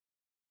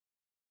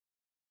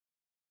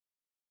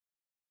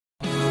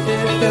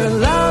you're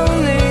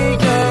lonely,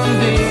 come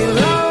be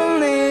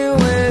lonely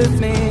with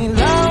me.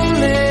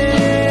 Lonely.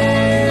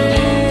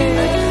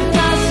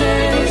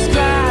 Passions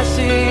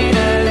crashing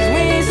as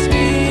we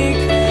speak.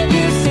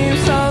 You seem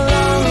so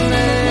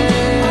lonely.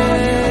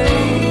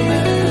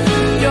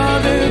 You're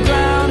the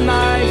ground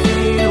my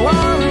feet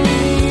won't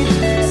reach.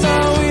 So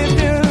if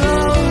you're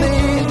lonely,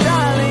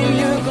 darling,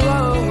 you're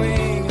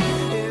glowing.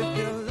 If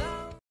you're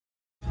lonely.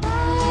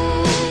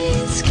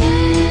 Lights,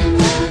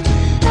 camera,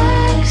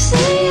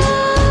 axiom.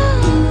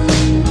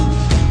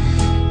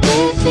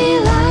 If he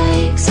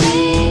likes me,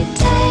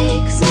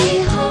 takes me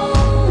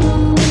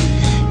home.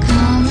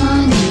 Come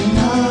on, you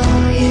know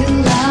you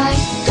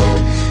like the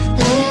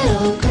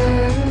little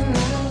girl.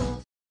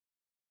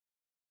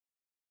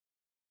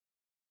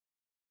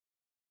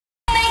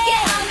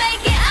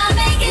 I'll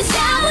make it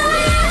sound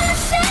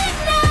shit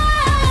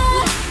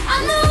now.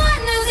 I'm the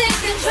one who's in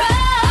control.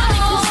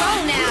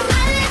 Now.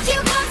 I let you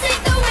go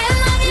take the wheel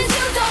long as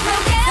you don't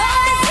forget.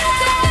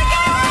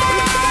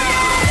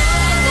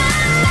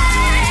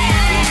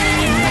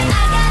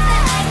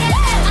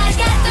 I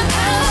got the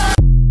proof.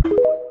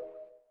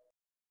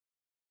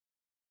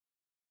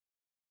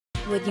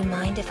 Would you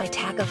mind if I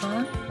tag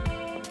along?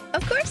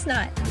 Of course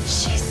not.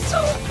 She's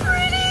so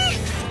pretty!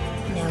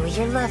 No,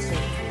 you're lovely.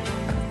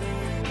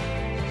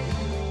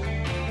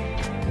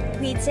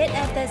 We'd sit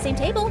at the same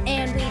table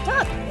and we'd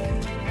talk.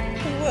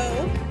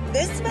 Whoa,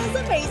 this smells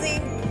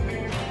amazing.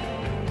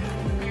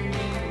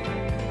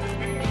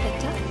 It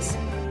does.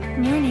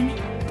 Morning.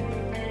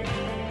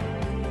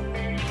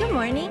 Good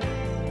morning.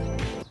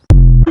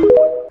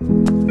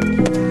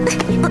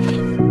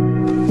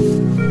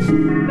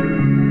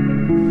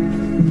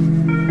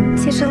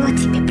 Тяжело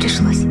тебе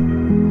пришлось.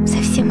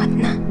 Совсем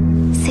одна.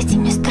 С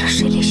этими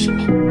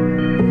страшилищами.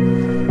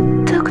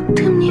 Так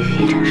ты мне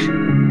веришь?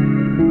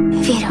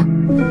 Верю.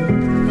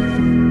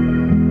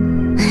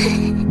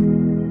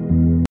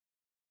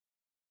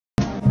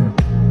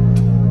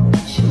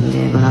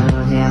 Şimdi buna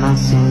dur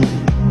diyemezsin.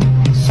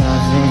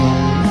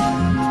 Sözlerim,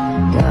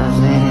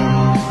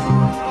 gözlerim,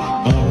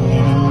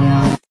 ellerim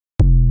uyan.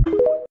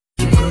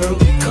 Girl,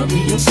 come be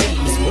your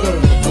Satan's world.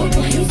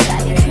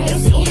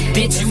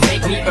 Bitch, you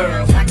make me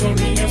Earl. I can't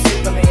be your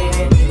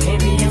Superman.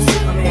 Can't be your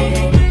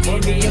Superman.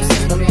 Can't be your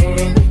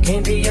Superman.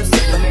 Can't be your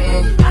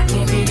Superman. I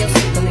can't be your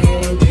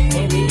Superman.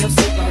 Can't be your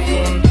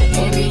Superman.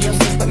 Can't be your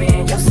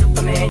Superman. Your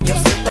Superman. Your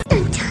Superman.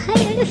 I'm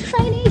tired of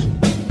fighting.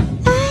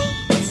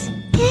 Lights,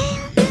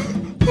 camera,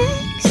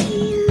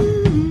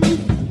 axiom.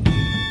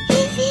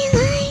 If he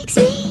likes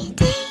me,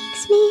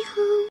 takes me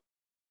home.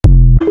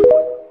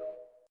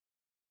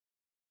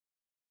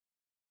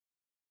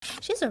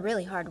 She's a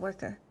really hard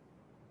worker.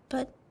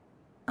 But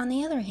on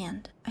the other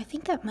hand, I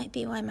think that might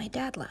be why my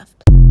dad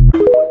left.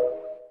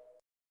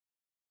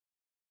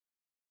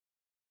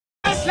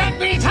 Just let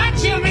me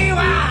touch you,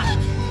 Miwa!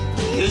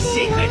 You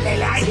secretly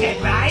like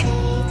it, right?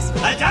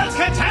 Adults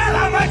can tell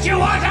how much you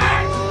want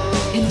her!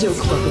 Indo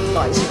Club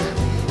advisor.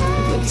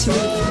 He went to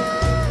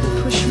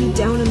me, pushed me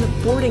down in the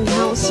boarding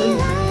house and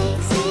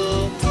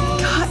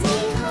got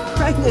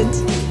pregnant.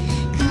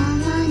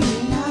 Come on, you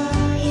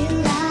know you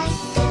like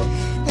the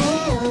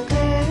little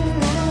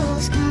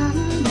girls. Come,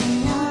 you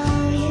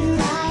know you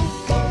like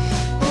the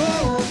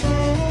little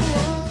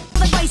girls.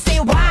 The boys say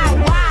wow,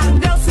 wow.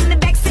 Girls in the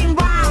back say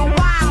wow,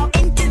 wow.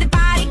 Into the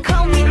party,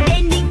 call me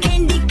Dandy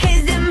Candy,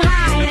 cause I'm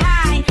high,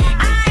 high.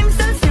 I'm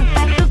so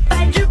super,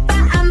 duper,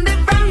 duper. I'm the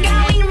front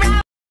going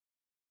round.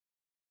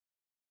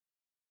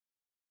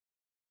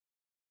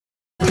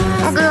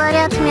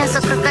 Говорят, мясо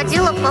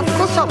крокодила по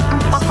вкусу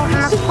похоже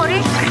на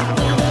скорее.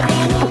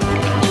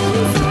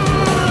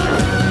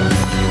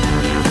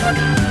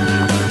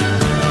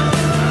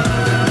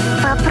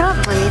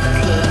 Попробуй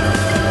ты.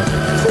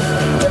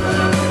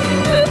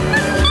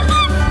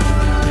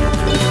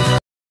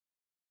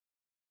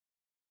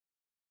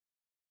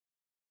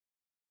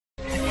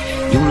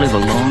 You'll live a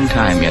long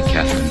time yet,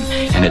 Catherine,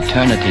 an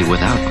eternity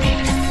without me.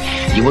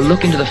 You will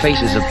look into the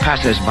faces of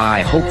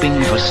passers-by,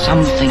 hoping for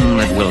something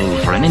that will,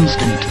 for an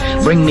instant,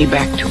 bring me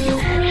back to you.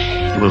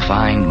 You will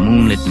find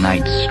moonlit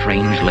nights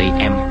strangely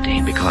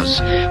empty,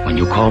 because when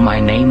you call my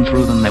name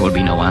through them, there will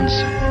be no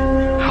answer.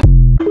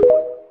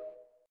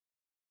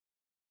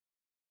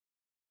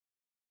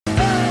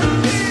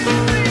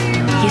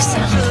 You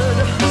sound...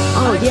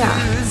 Oh yeah.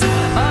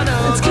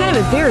 It's kind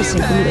of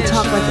embarrassing for me to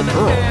talk like a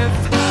girl.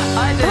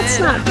 That's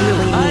not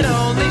really me.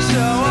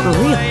 For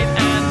real.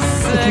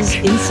 Because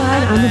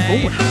inside I'm a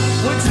boy.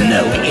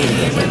 No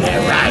idiot in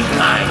their right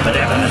mind would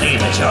ever believe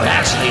that you're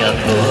actually a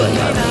boy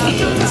on the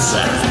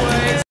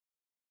inside.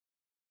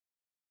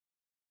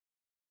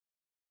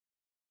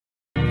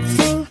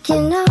 Think you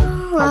know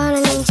what I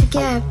need to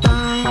get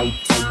by.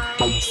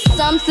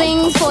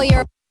 Something for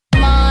your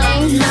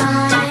mind,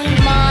 mind,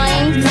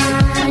 mind.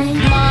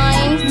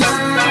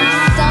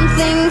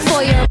 Something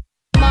for your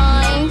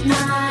mind.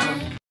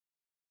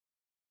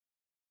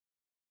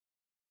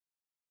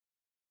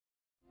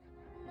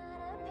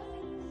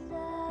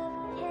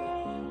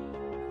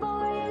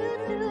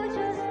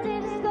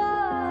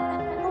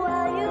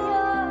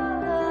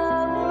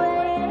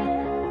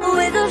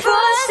 With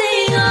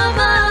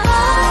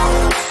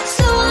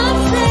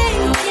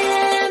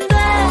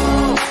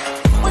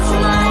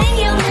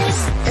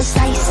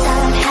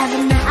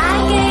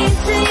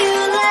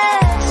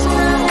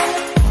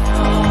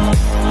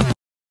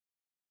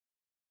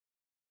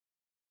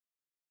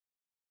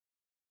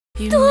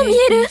どう見え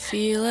る？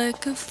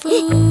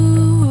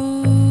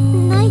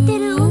泣いて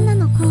る女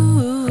の子。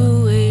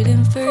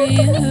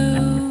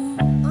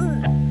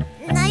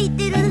泣い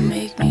てるモ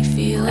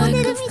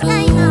デルみた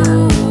いな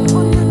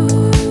女の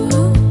子。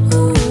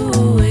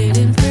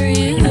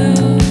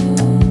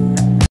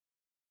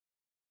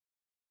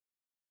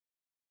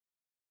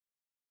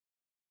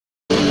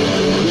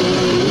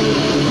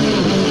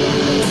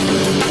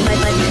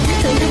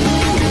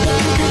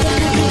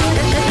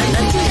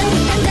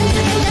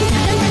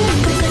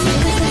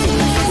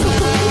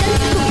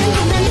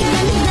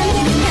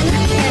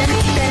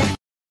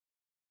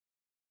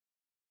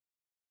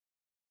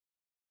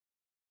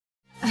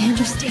I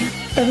understand.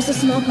 There was a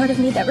small part of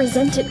me that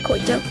resented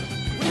Koito.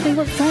 We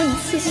were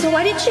friends, so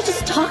why didn't she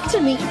just talk to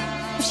me?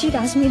 If she'd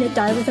asked me to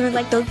die with her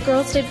like those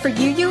girls did for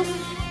Yu,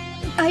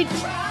 I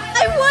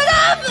would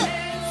have!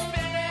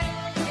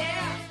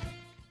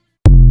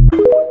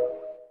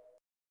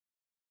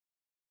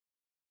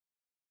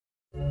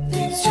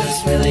 Things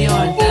just really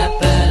aren't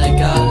that bad. I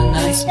got a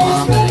nice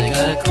mom, but I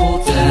got a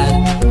cool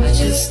dad. I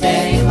just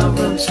stay in my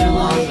room too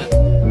long, but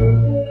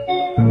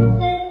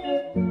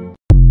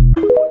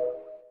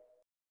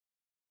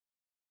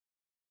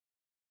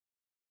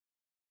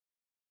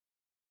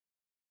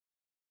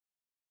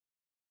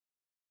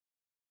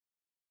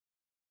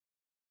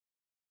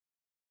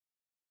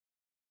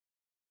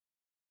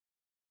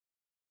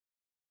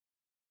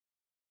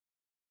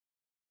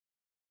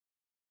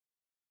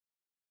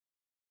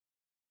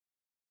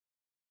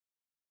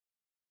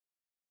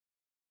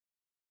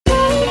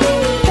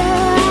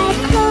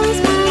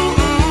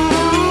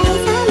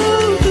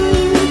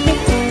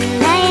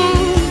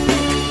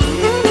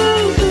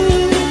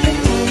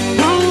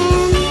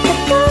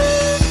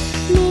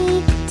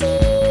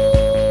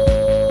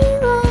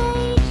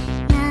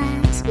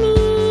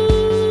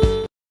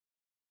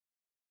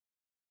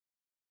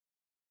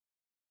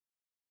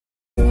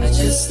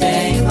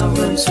stay in my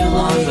room too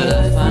long, but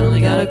I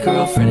finally got a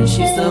girlfriend and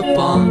she's the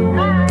bomb.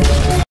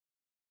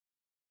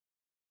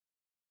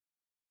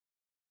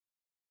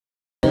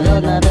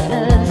 Lord Mother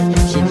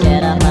Earth should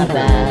get off my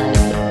back.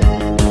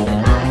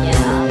 I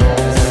get on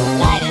Earth.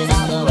 Light is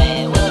on the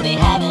way, we'll be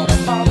having a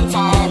fun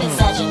time. It's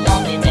such a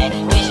lovely day,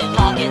 we should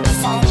pocket the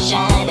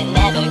sunshine and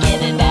never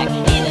give it back.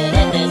 Even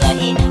if there's a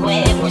heat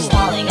wave, we're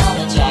stalling on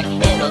the track.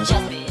 It'll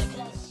just be a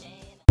close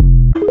shave.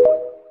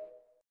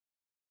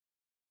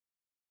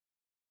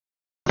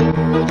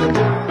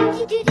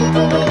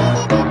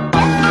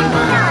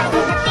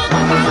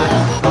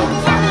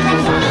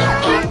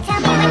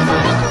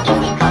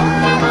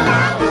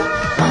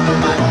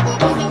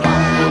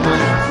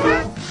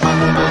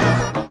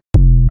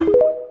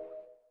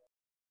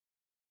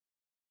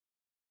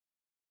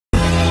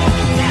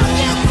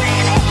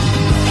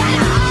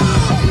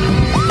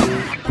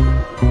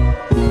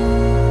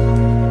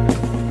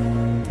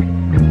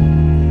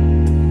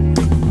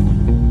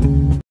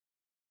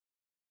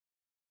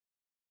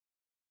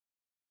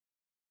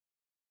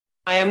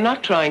 I am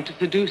not trying to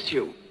seduce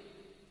you.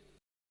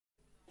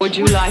 Would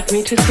you like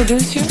me to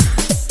seduce you?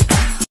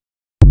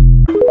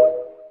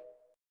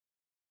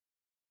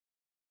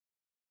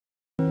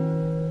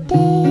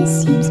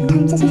 Days seem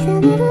sometimes as if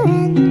they'll never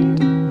end.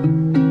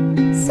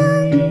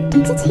 Sun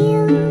takes its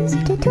heels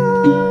to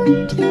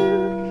taunt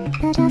you,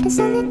 but after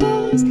sunlit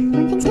days,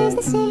 one thing stays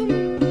the same: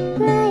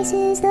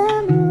 rises the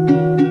moon.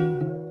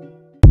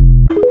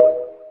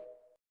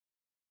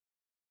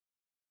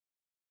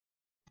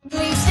 At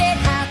least it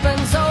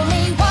happens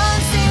only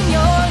once in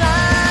your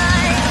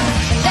life.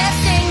 They're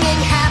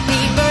singing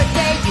happy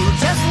birthday, you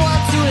just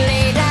want to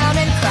lay down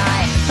and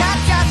cry. Not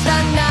just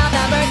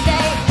another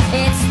birthday,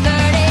 it's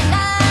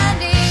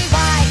 3090.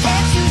 Why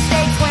can't you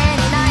stay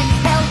 29?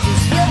 Hell, you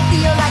still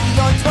feel like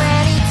you're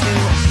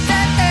 22. The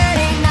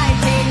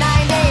 3090,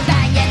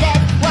 back and then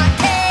what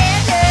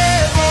can you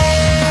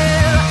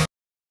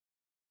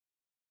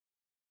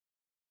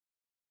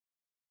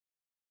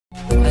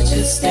do? I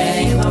just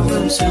stay in my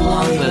room too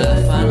long, but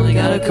I finally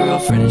got a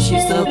girlfriend and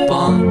she's the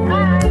bomb.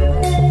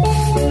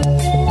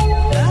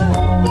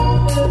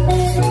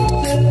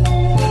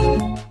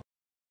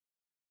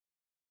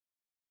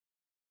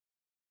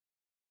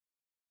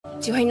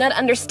 Do I not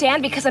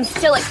understand because I'm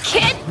still a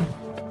kid?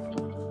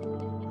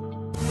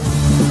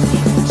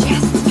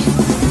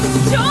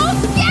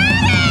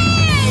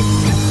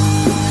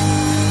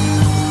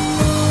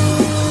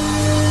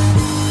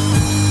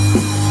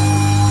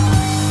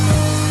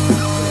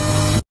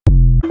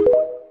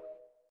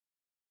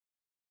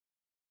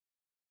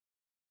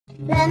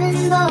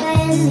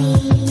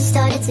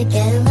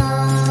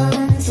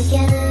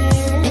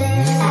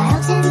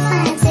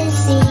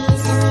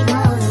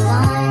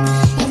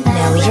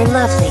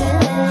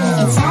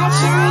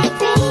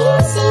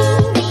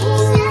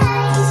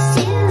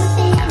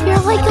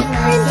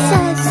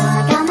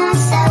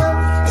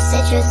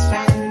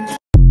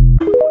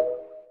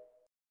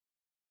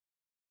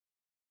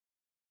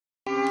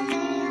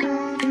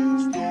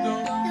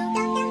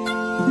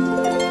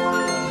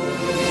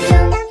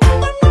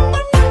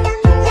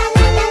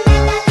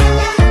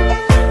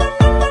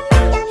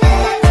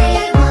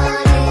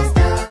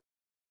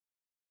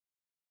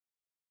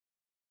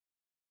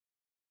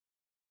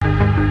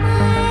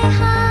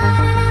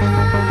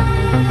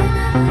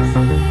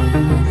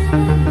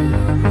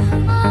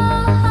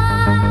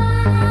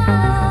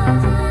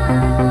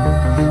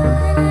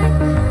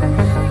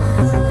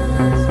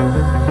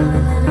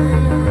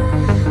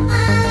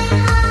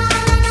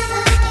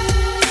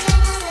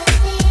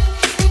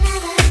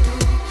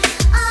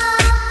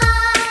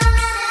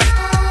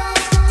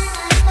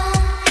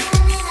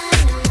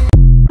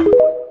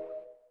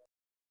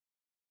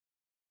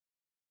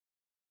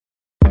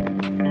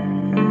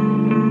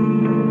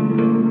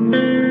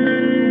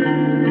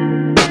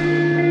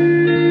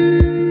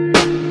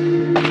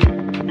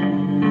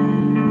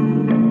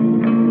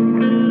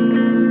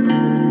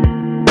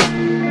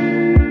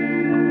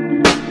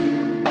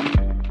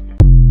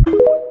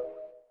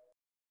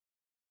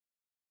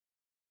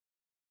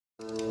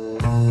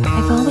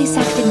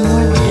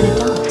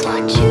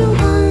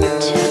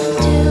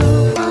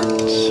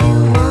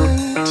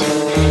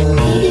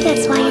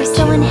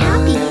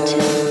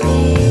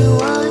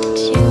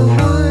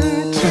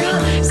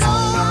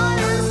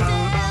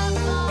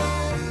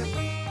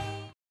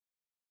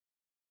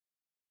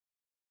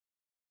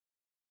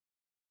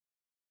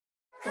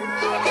 You're all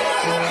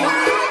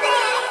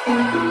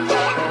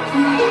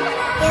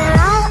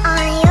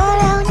on your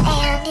own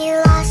and you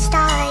lost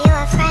all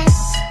your friends.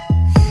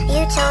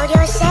 You told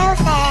yourself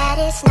that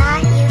it's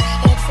not you,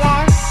 it's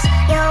them.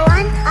 You're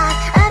one of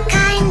a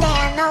kind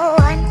and no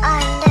one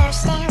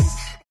understands.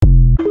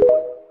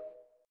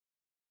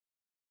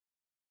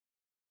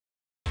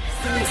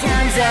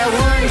 Sometimes I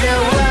wonder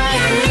why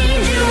I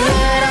need you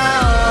at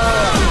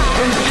all.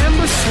 And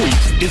Amber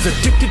Sweet is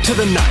addicted to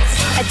the knife.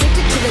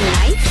 Addicted to the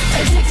knife?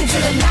 Addicted to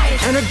the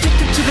knife. And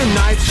addicted to the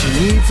knife, she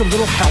needs a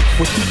little help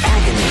with the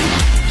agony.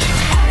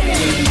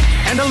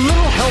 And a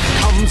little help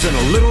comes in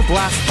a little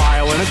glass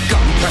vial and a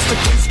gun pressed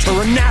against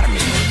her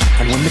anatomy.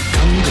 And when the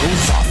gun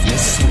goes off,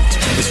 Miss Sweet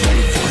is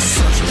ready for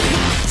surgery.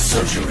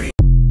 Surgery.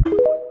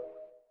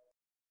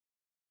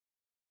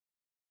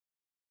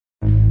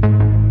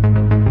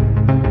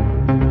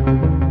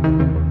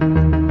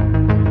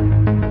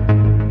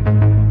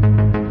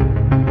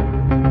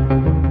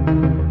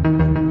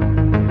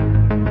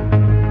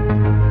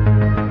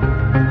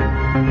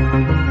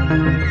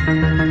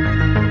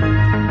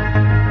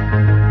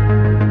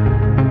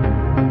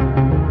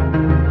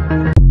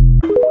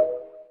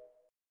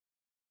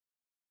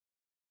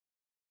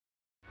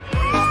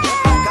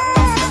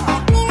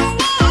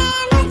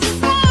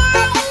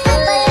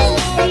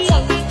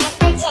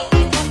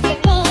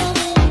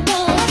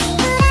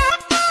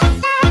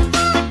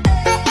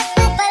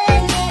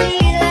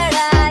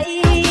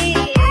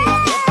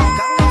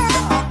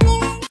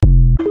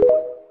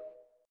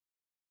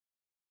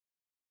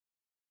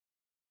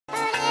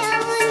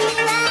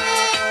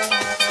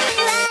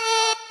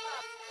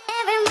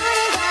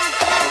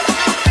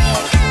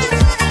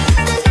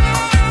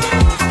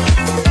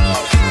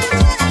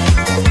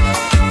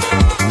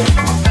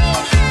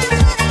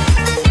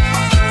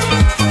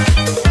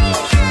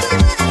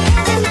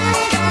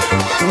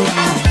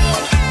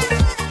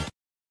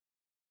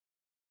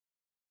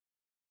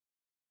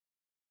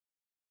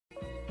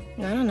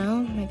 I don't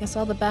know. I guess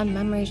all the bad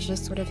memories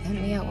just sort of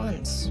hit me at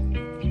once.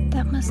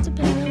 That must have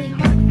been really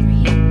hard for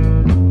you.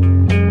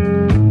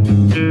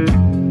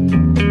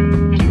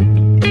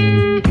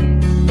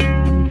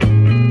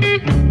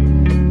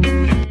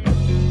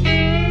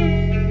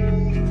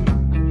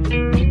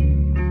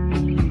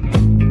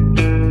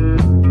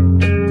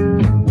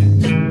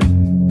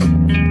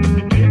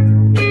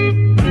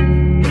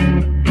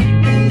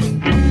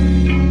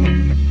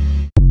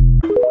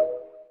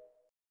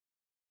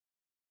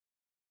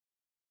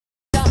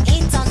 Don't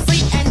eat, don't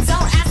sleep, and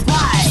don't ask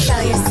why.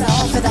 Sell your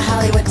soul for the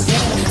Hollywood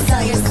dream.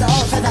 Sell your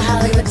soul for the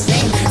Hollywood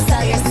dream.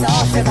 Sell your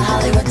soul for the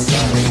Hollywood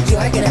dream.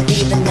 You're gonna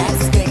be the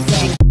next big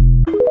thing.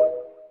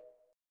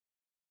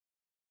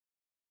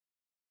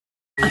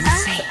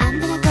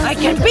 I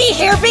can be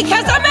here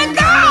because I'm a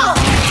girl!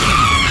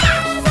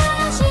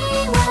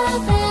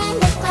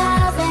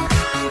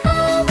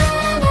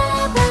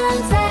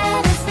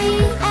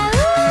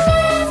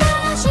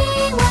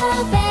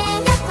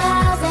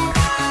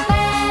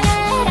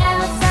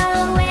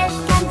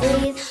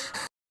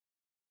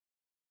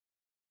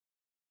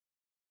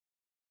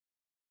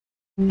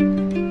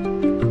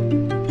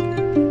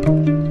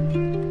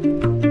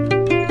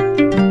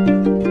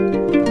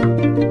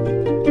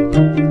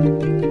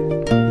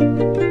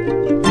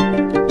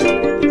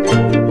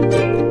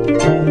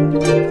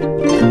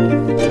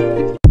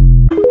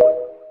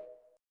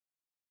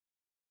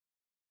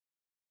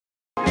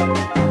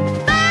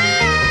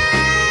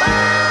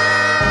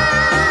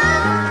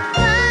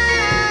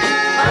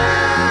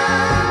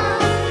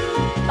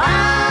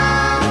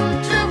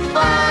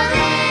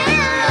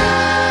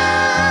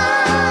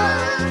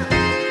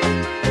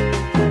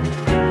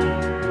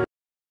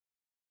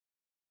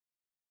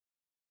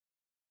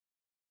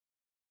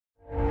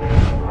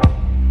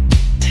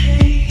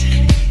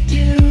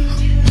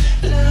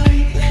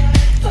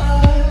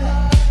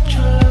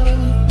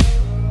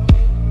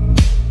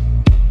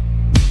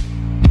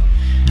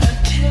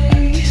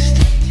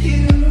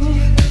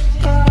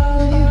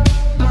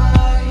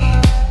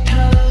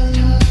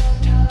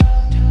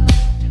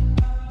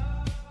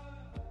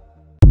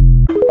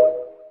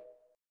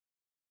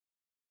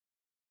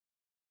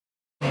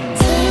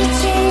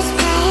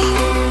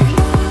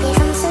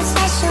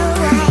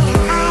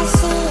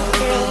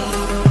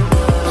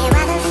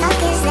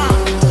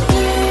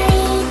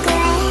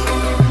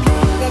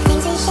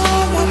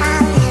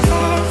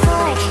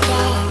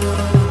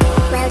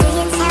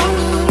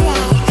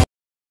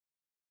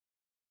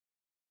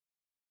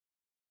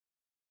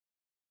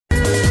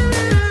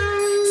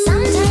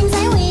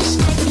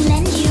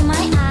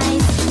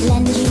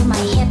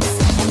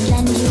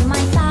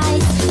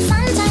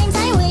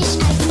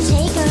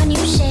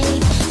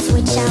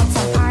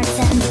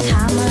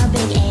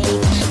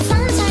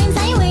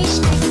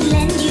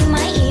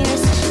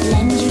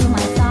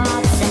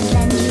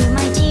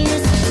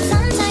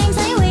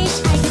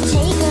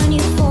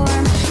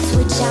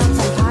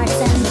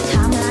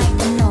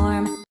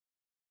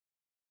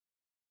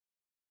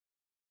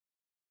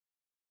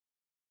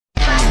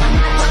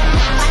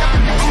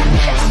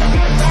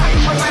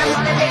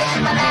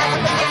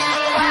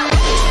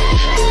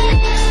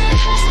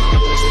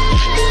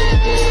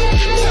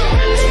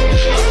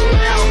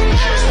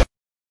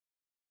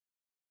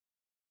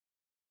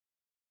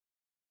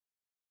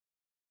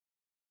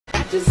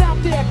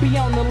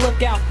 on the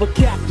lookout for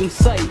Captain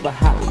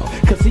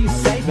Saberhouse, cause he's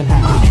saving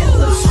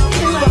house.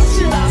 What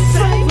should I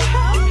say?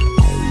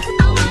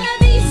 I wanna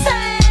be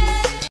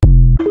saved.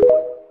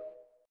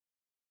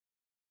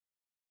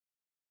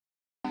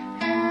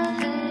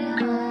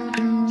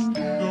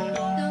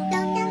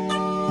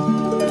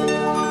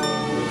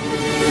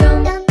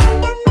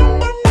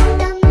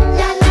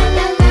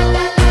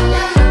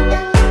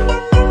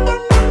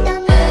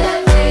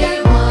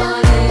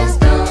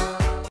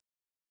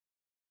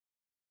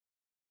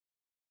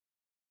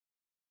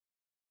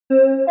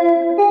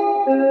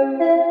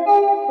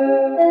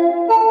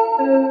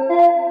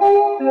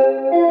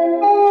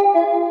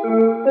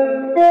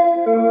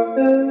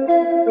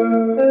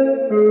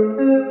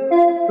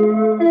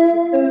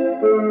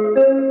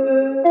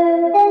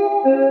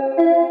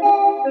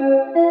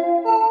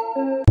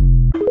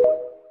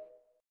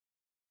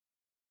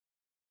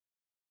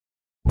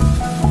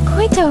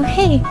 Koito,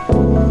 hey.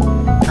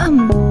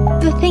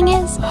 The thing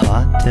is,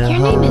 your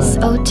name is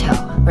Oto,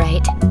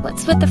 right?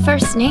 What's with the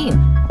first name?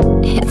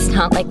 It's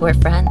not like we're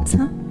friends,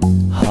 huh?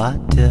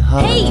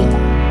 Hey!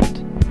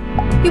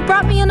 You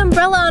brought me an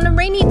umbrella on a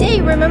rainy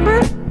day,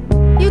 remember?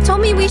 You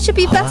told me we should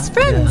be best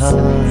friends.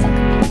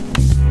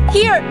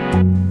 Here!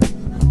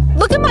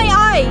 Look at my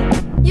eye!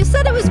 You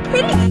said it was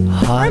pretty,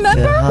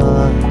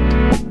 remember?